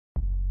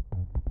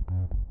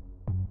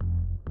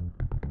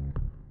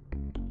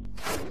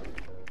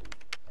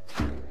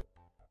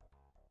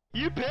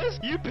You piss?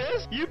 You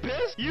piss? You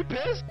piss? You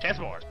piss? Chance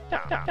more.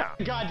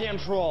 Goddamn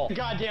troll.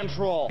 Goddamn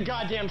troll.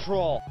 Goddamn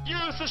troll.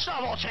 Use the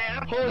shovel,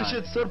 champ. Holy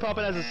shit,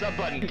 Sodapoppin has a sub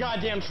button.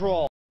 Goddamn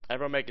troll.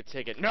 Everyone make a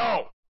ticket.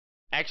 No!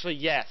 Actually,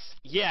 yes.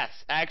 Yes.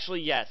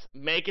 Actually, yes.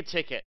 Make a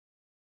ticket.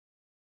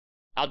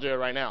 I'll do it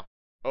right now.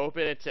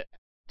 Open a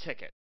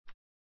ticket.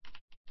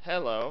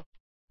 Hello.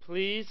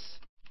 Please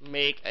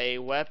make a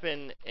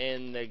weapon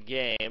in the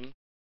game,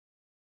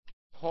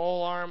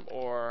 polearm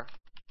or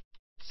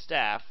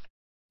staff,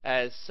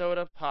 as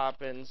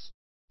Sodapoppin's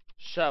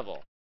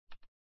shovel.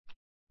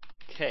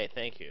 Okay,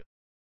 thank you.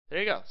 There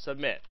you go.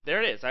 Submit.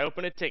 There it is. I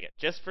opened a ticket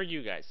just for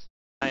you guys.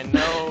 I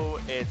know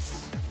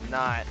it's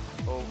not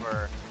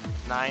over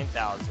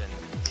 9,000,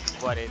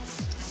 but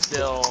it's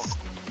still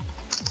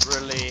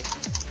really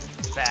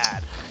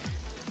bad.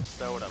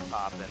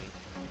 Sodapoppin.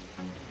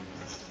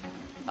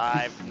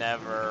 I've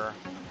never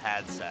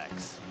had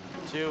sex.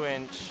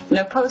 2-inch.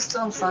 No posts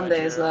on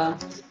Sundays though.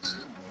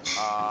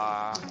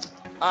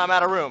 I'm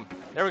out of room.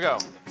 There we go.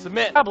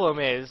 Submit. Problem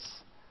is,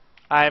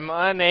 I'm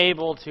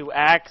unable to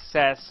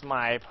access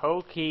my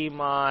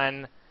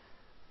Pokemon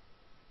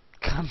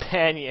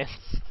companions.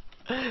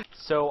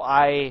 So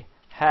I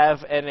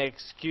have an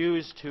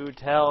excuse to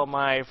tell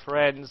my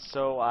friends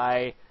so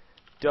I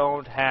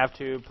don't have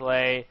to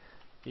play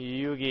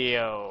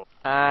Yu-Gi-Oh!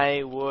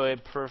 I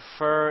would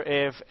prefer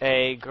if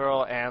a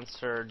girl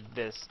answered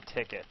this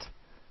ticket.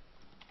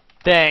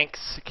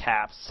 Thanks,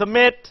 Caps.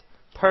 Submit!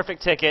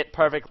 Perfect ticket,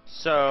 perfect.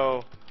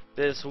 So,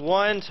 this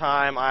one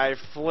time I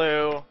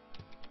flew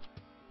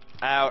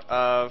out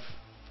of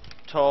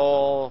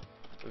Toll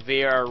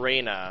via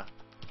Arena.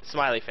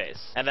 Smiley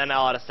face. And then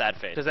I'll add a sad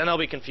face. Because then they'll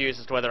be confused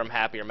as to whether I'm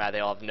happy or mad.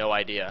 They'll have no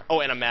idea. Oh,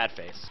 and a mad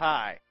face.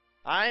 Hi.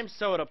 I'm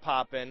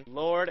Sodapoppin,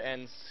 lord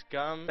and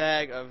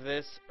scumbag of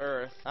this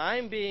earth.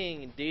 I'm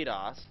being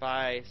DDoSed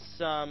by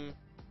some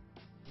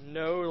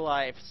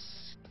no-life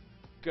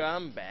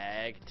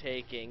scumbag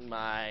taking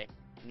my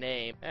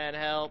name, and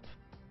help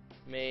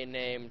me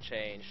name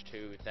change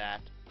to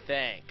that.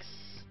 Thanks.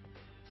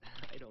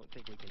 I don't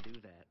think we can do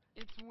that.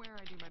 It's where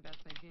I do my best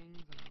thinking,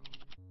 so...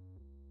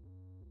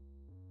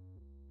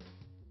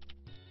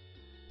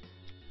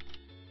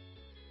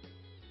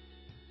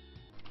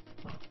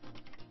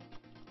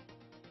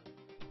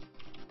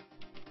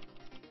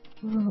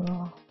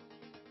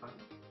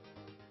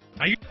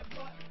 Are you?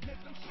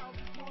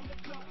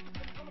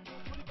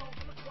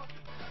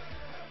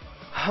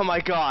 Oh my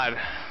god.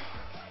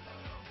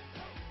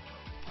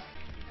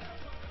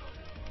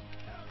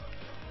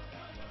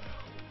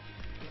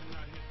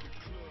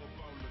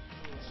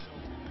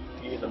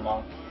 He's a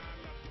monk.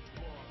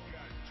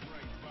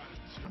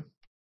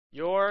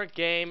 Your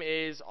game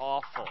is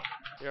awful.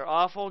 Your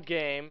awful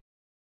game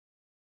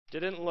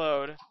didn't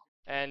load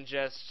and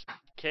just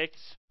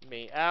kicked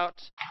me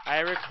out. I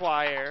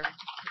require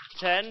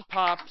 10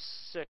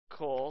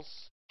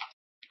 popsicles.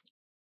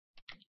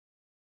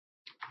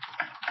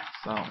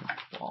 Some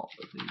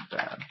quality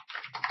bad.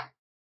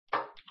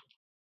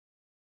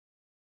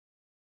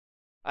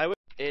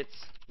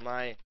 It's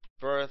my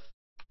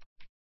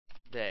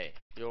birthday.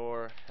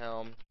 Your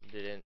helm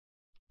didn't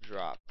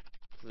drop.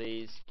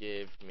 Please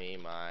give me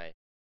my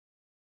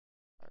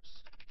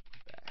cars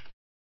back.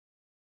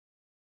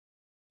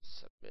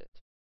 Submit.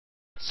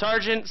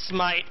 Sergeant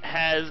Smite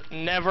has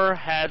never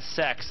had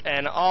sex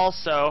and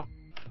also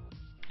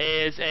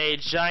is a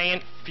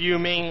giant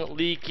fuming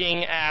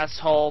leaking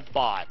asshole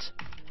bot.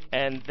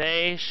 And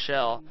they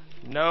shall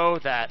know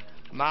that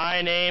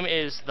my name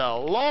is the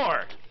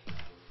Lord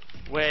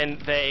when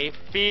they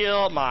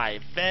feel my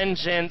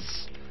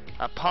vengeance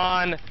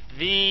upon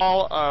the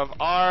all of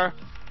our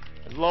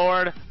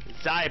Lord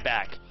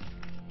Zyback.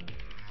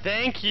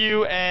 Thank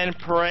you and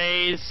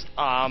praise,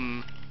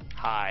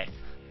 hi.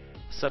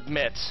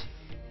 Submit.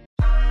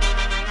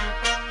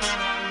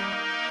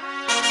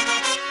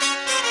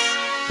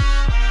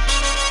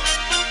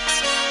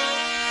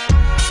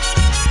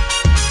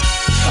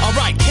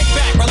 Alright, kick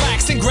back,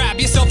 relax, and grab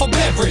yourself a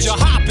beverage. Or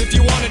hop if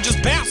you wanna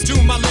just bounce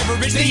to my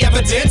leverage. The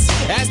evidence,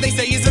 as they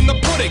say, is in the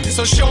pudding.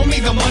 So show me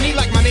the money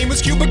like my name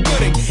was Cuba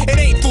Gooding. It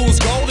ain't fool's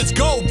gold, it's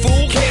gold,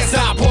 fool. Can't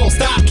stop, won't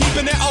stop,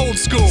 keeping it old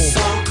school.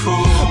 So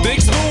cool.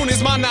 Big Spoon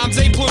is my nom's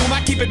a plume.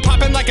 I keep it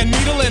popping like a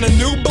needle in a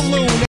new balloon.